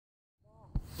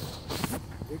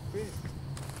Big fish.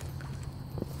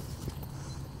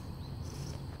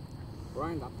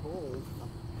 Brian, that pole.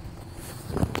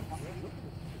 Oh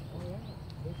yeah,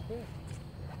 big fish.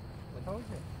 I told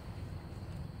you.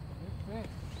 Big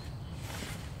fish.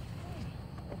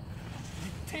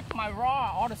 You tip my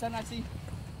rod, all of a sudden I see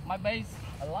my bait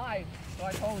alive, so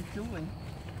I told Julie. Look,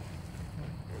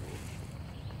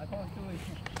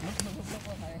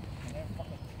 man. And then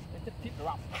fucking, they just tip the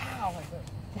rod, pow, like that.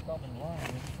 Pick up and run.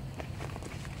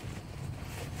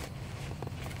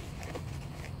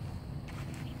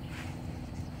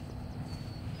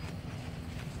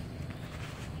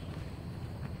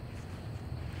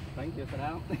 Thank you for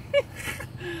that.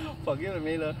 Forgive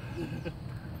me, look.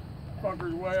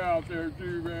 Fucker's way out there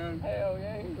too, man. Hell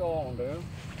yeah, you go on, dude.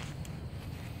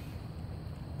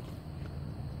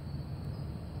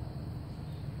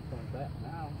 Like that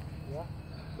now. Yeah.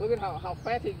 Look at how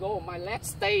fast he go. My legs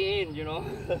stay in, you know.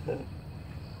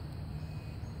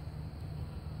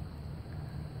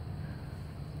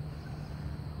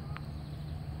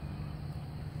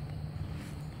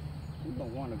 You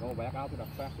don't want to go back out to the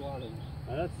fast water.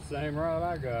 That's the same rod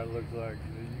I got, it looks like,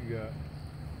 that you got.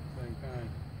 Same kind.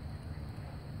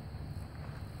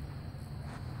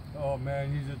 Oh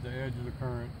man, he's at the edge of the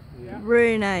current. Yeah.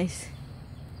 Really nice.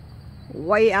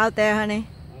 Way out there, honey.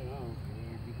 I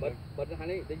know. But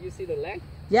honey, did you see the leg?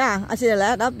 Yeah, I see the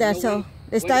leg up there, No, so when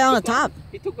they stay on the top.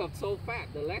 He took up so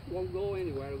fast, the leg won't go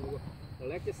anywhere. The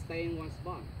leg just stay in one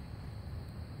spot.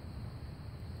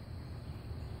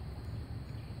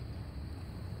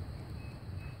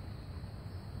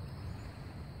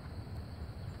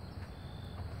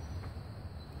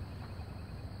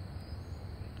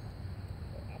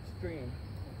 Upstream.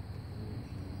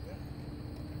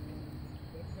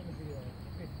 That's going to be like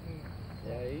 15.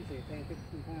 Yeah, easy, 10,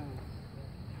 15 pounds.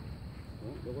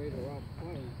 The way the rock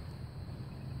play.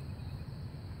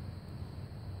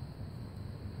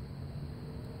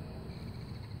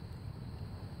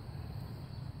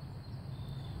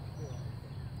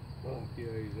 Fuck yeah,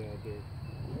 he's out there.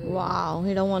 Wow,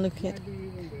 he don't want to catch. Might be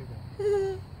even bigger.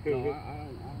 No, I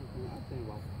think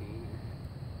about 10.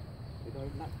 It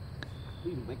does not. He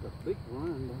make a big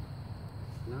run, but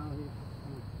now he's.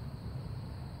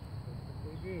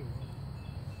 They do.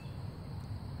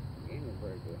 Game is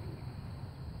very good.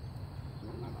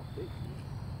 Not a big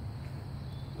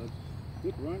one.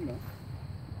 Good run though.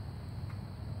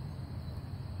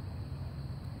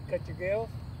 Cut your gills?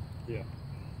 Yeah.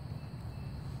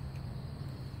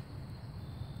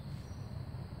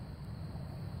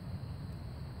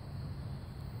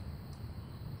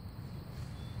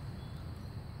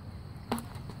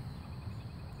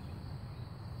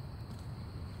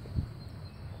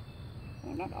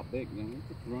 Well, not a big one. It's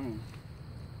just run.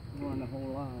 Run the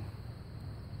whole line.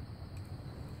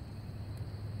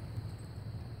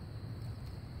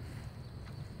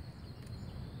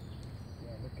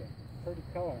 Yeah, look at pretty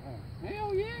color, huh?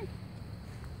 Hell yeah.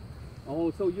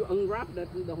 Oh, so you unwrap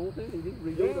that the whole thing and just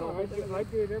redo the whole thing? I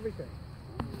did everything.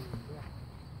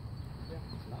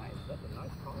 Nice. That's a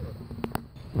nice color.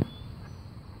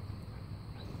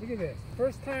 Look at this.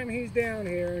 First time he's down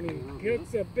here and he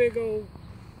gets a big old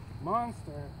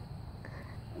monster.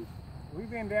 We've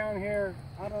been down here,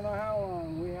 I don't know how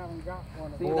long, we haven't got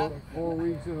one of those. 4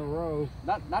 weeks in a row.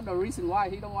 That's the reason why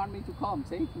he don't want me to come.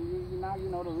 See, now you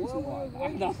know the reason why.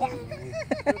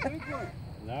 The big one.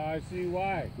 Now I see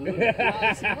why.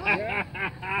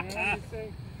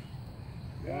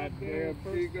 Goddamn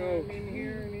Pico. In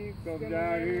here and he Come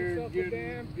down here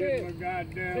and get my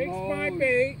goddamn takes hose. my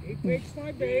bait, he takes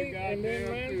my bait, Yeah, and then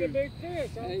goddamn lands a fish. big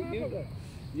fish on Hey, top of it.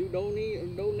 You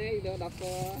donate that's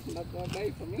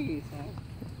bait for me. So.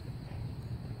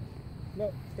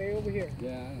 Look, stay over here.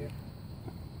 Yeah.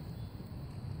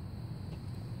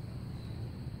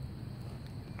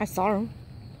 I saw him.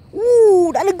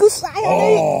 Ooh, that's a good size.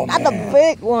 Oh, that's man. a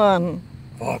big one.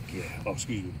 Fuck yeah. Oh,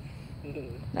 excuse me.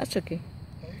 That's okay.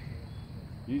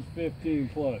 He's 15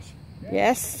 plus.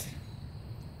 Yes.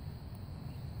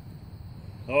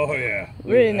 Oh yeah.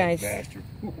 Look Really at that nice. Bastard.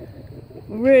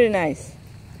 Really nice.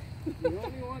 The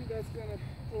only one that's going to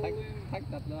pull in. Take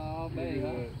that bait,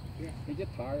 huh? Yeah. He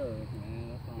just tired, man.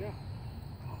 That's all. Yeah.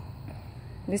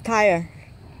 This tire.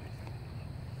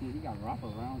 See, he got wrap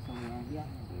around somewhere. Yeah.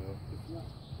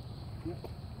 Yeah.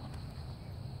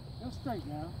 Go straight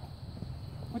now.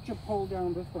 Put your pole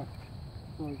down this way.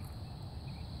 So,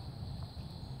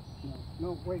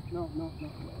 no, wait, no. See,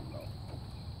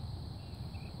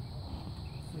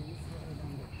 you slide it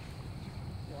on there.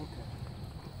 Okay.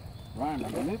 Ryan, I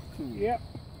lift to you. Yep.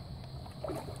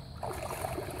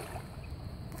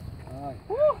 All right.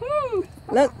 Woohoo!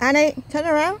 Look, honey, turn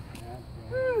around.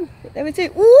 Yeah. Let me see.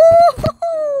 Woo!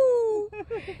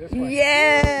 This way.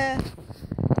 Yeah.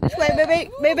 This way, baby.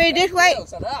 Baby, this way.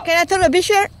 Can I take a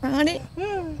picture, honey?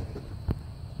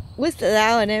 With the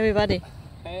and everybody.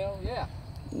 Hell yeah.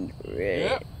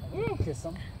 Yeah. We'll kiss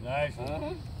them. Nice.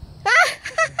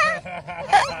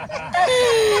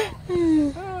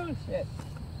 Oh, shit.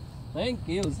 Thank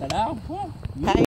you, Sadao. Thank